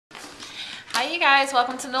Hey guys,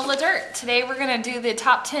 welcome to NOLA Dirt. Today we're going to do the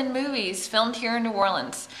top 10 movies filmed here in New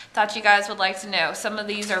Orleans. Thought you guys would like to know. Some of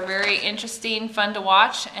these are very interesting, fun to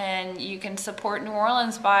watch, and you can support New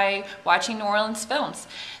Orleans by watching New Orleans films.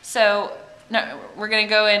 So we're going to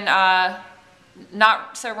go in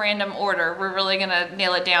not so random order. We're really going to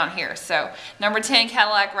nail it down here. So number 10,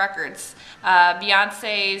 Cadillac Records.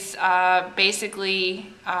 Beyonce's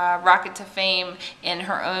basically rocket to fame in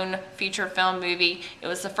her own feature film movie. It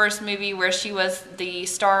was the first movie where she was the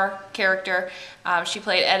star character. She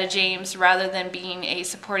played Etta James rather than being a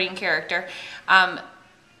supporting character.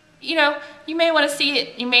 You know, you may want to see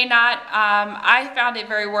it, you may not. I found it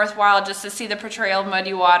very worthwhile just to see the portrayal of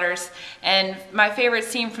Muddy Waters. And my favorite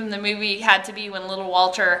scene from the movie had to be when little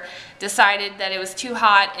Walter decided that it was too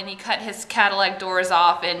hot and he cut his Cadillac doors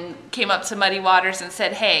off and came up to Muddy Waters and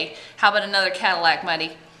said, "Hey, how about another Cadillac,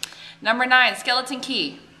 Muddy?" Number 9, Skeleton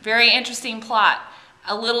Key. Very interesting plot.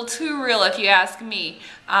 A little too real if you ask me.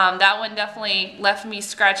 That one definitely left me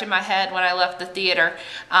scratching my head when I left the theater.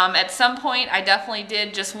 At some point I definitely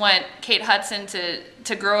did just want Kate Hudson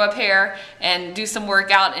to grow up hair and do some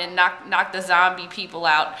workout and knock the zombie people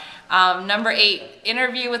out. Number 8,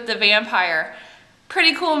 Interview with the Vampire.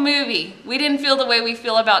 Pretty cool movie. We didn't feel the way we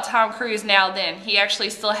feel about Tom Cruise now then. He actually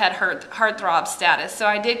still had heartthrob status, so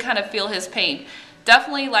I did kind of feel his pain.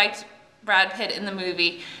 Definitely liked Brad Pitt in the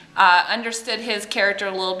movie. Understood his character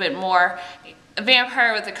a little bit more. A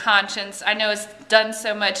vampire with a conscience. I know it's done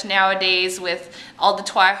so much nowadays with all the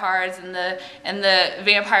Twihards and the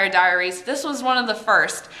Vampire Diaries. This was one of the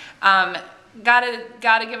first.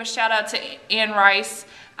 Gotta give a shout out to Anne Rice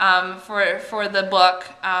for the book.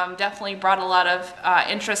 Definitely brought a lot of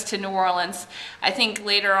interest to New Orleans. I think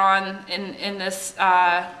later on in this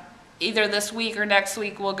either this week or next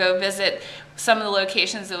week we'll go visit some of the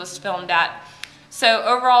locations it was filmed at. So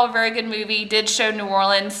overall, a very good movie. Did show New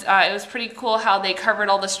Orleans. It was pretty cool how they covered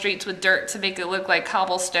all the streets with dirt to make it look like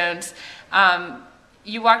cobblestones.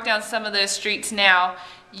 You walk down some of those streets now,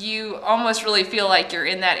 you almost really feel like you're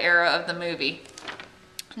in that era of the movie.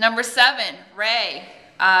 Number 7, Ray.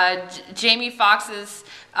 Jamie Foxx's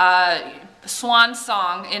swan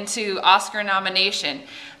song into Oscar nomination.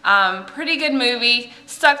 Pretty good movie.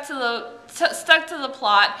 Stuck to the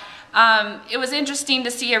plot. It was interesting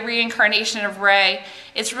to see a reincarnation of Ray.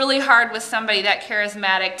 It's really hard with somebody that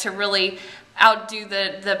charismatic to really outdo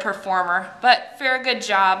the performer, but fair good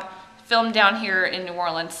job. Filmed down here in New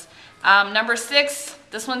Orleans. Number 6,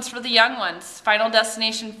 this one's for the young ones, Final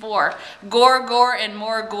Destination 4. Gore, gore, and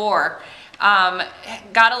more gore.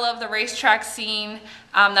 Gotta love the racetrack scene.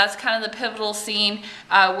 That's kind of the pivotal scene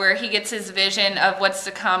where he gets his vision of what's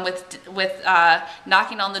to come with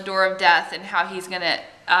knocking on the door of death and how he's going to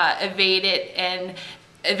evade it. And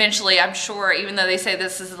eventually, I'm sure, even though they say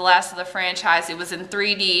this is the last of the franchise, it was in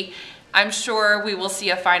 3D, I'm sure we will see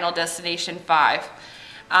a Final Destination 5.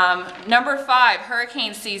 Number 5,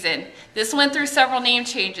 hurricane season. This went through several name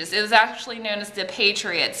changes. It was actually known as the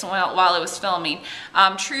Patriots while it was filming.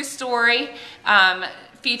 True story.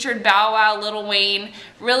 Featured Bow Wow, Lil Wayne.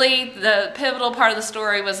 Really, the pivotal part of the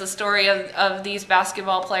story was the story of these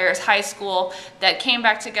basketball players, high school, that came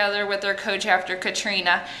back together with their coach after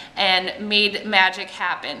Katrina and made magic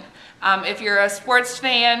happen. If you're a sports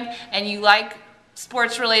fan and you like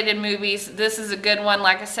sports-related movies, this is a good one.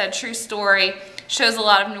 Like I said, true story. Shows a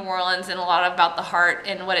lot of New Orleans and a lot about the heart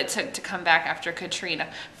and what it took to come back after Katrina.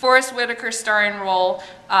 Forest Whitaker's starring role,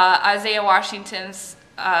 Isaiah Washington's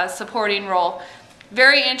supporting role.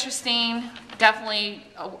 Very interesting, definitely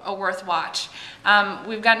a worth watch.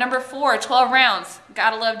 We've got number 4, 12 Rounds.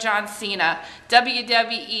 Gotta love John Cena.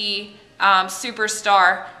 WWE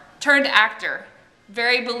superstar turned actor.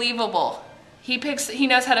 Very believable. He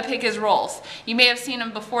knows how to pick his roles. You may have seen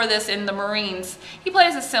him before this in the Marines. He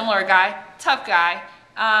plays a similar guy, tough guy.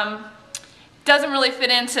 Doesn't really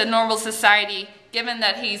fit into normal society, given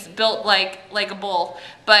that he's built like a bull,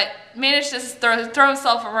 but managed to throw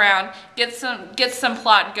himself around, get some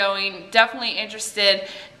plot going. Definitely interested.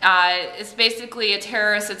 It's basically a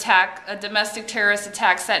terrorist attack, a domestic terrorist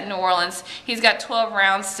attack set in New Orleans. He's got 12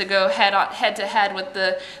 rounds to go head to head with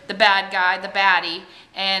the bad guy, the baddie,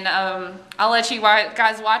 and I'll let you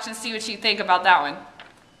guys watch and see what you think about that one.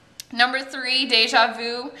 Number 3, Deja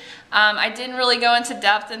Vu. I didn't really go into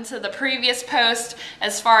depth into the previous post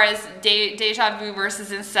as far as Deja Vu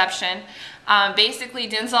versus Inception. Basically,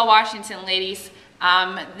 Denzel Washington, ladies.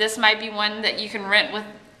 This might be one that you can rent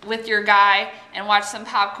with your guy and watch some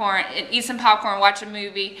popcorn, eat some popcorn, watch a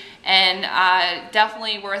movie, and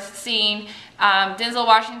definitely worth seeing. Denzel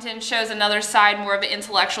Washington shows another side, more of an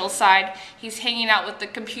intellectual side. He's hanging out with the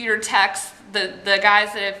computer techs, the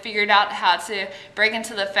guys that have figured out how to break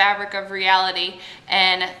into the fabric of reality,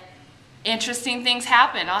 and interesting things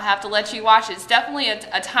happen. I'll have to let you watch it. It's definitely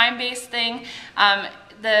a time-based thing.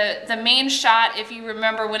 The main shot, if you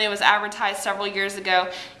remember when it was advertised several years ago,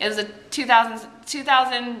 it was a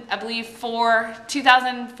 2000 I believe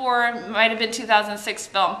 2004, might have been 2006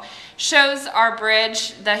 film. Shows our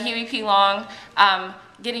bridge, the Huey P. Long,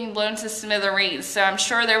 getting blown to smithereens. So I'm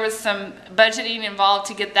sure there was some budgeting involved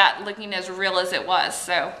to get that looking as real as it was.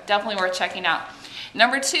 So definitely worth checking out.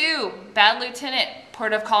 Number 2, Bad Lieutenant,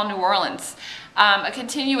 Port of Call, New Orleans. A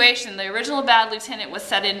continuation. The original Bad Lieutenant was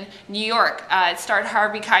set in New York. It starred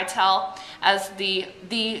Harvey Keitel as the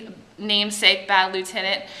namesake Bad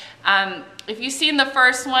Lieutenant. If you've seen the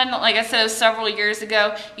first one, like I said, it was several years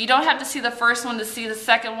ago, you don't have to see the first one to see the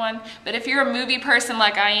second one, but if you're a movie person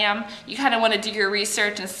like I am, you kind of want to do your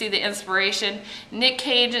research and see the inspiration. Nick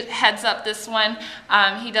Cage heads up this one.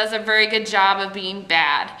 He does a very good job of being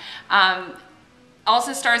bad.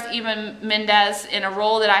 Also stars Eva Mendes in a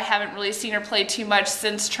role that I haven't really seen her play too much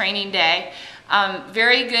since Training Day.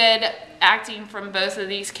 Very good acting from both of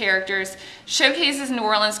these characters. Showcases New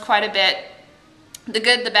Orleans quite a bit. The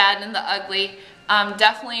good, the bad, and the ugly.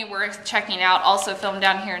 Definitely worth checking out. Also filmed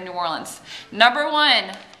down here in New Orleans. Number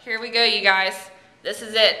 1. Here we go, you guys. This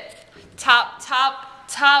is it. Top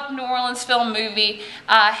New Orleans film movie.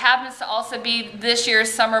 Happens to also be this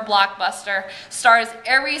year's summer blockbuster. Stars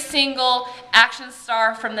every single action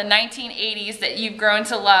star from the 1980s that you've grown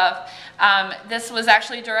to love. This was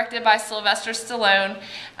actually directed by Sylvester Stallone.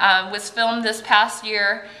 Was filmed this past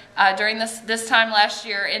year, during this time last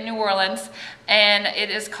year in New Orleans, and it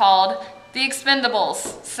is called The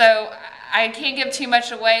Expendables. So I can't give too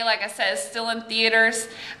much away. Like I said, it's still in theaters.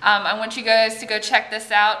 I want you guys to go check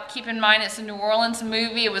this out. Keep in mind it's a New Orleans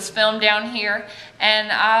movie. It was filmed down here, and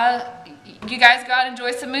you guys go out and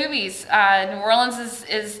enjoy some movies. New Orleans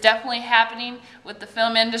is definitely happening with the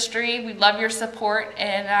film industry. We love your support,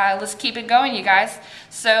 and let's keep it going, you guys.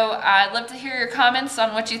 So I'd love to hear your comments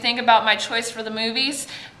on what you think about my choice for the movies.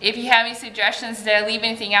 If you have any suggestions, did I leave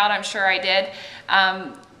anything out? I'm sure I did.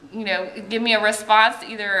 You know, give me a response,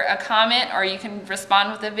 either a comment or you can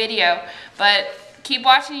respond with a video. But keep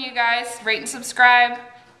watching, you guys. Rate and subscribe.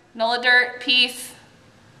 NOLA Dirt. Peace.